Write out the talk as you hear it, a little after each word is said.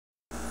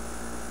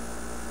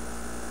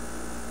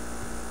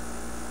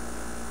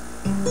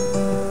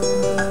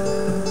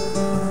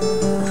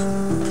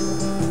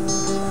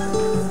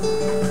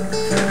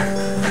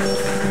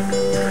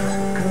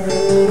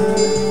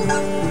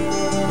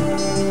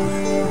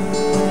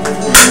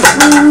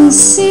I'm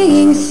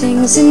seeing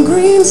things in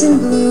greens and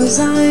blues.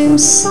 I'm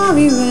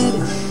sorry, red,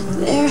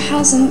 there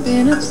hasn't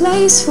been a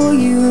place for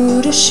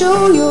you to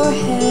show your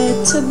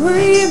head, to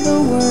breathe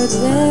the words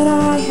that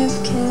I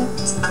have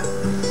kept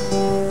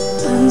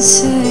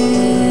unsaid.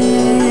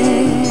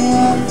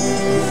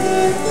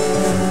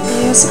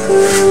 There's a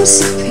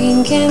glimpse of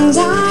pink and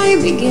I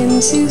begin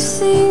to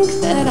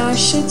think that I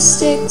should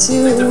stick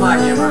to what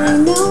I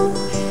know.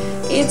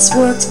 It's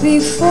worked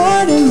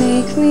before to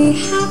make me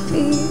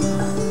happy.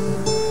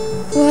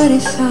 What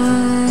if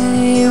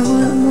I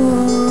want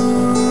more?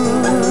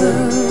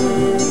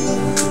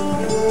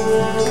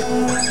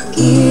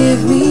 Give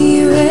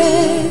me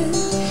red,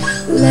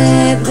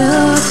 let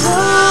the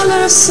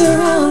colors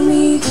surround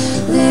me,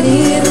 let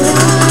it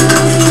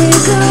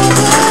rise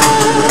above.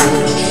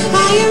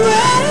 I am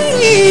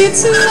ready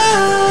to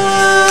love.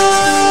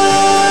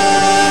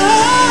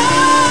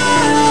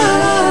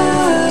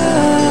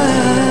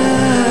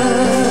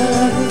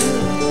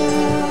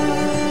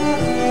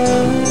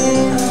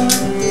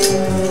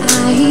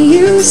 I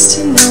used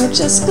to know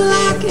just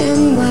black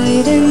and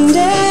white, and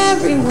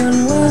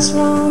everyone was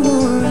wrong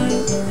or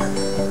right.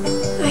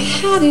 I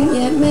hadn't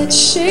yet met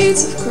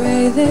shades of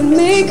gray that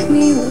make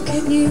me look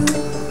at you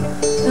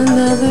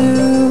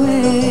another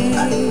way.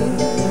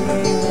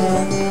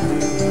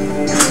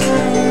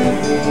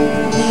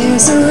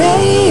 There's a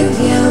ray of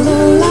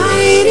yellow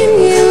light in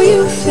you,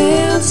 you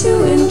failed to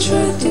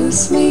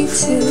introduce me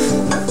to.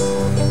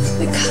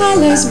 The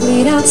colors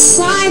bleed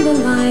outside the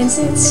lines,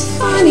 it's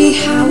funny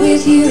how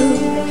with you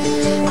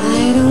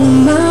I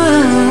don't mind.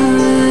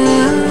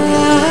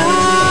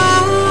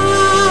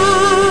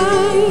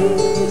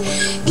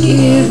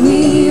 Give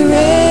me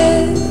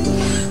red,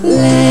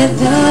 let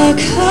the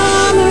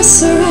colors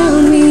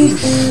surround me,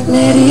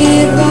 let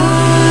it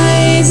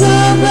rise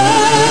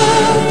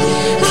above.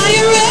 Are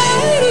you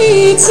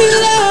ready to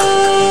love?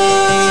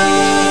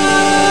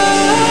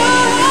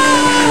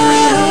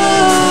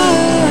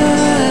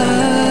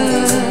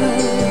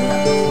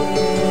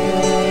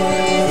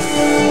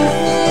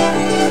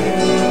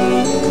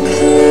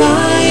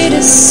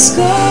 A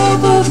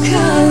scope of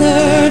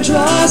color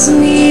draws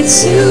me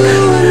to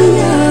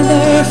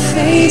another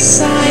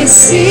face I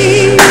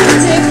see a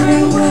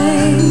different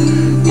way.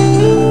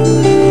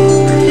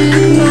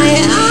 My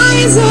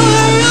eyes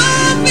are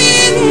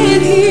open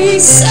and hear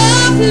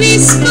softly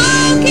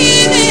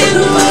spoken, and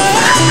the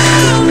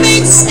world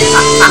makes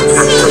sense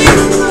to me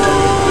more.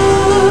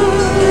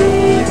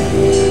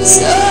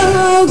 So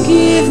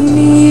give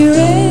me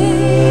red.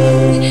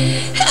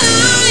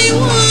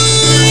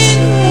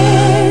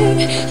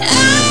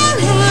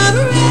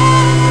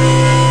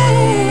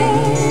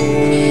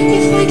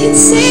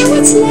 Say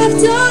what's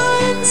left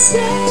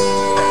unsaid.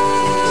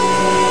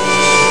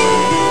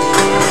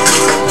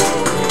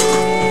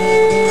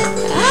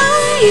 I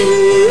am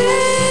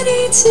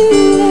ready to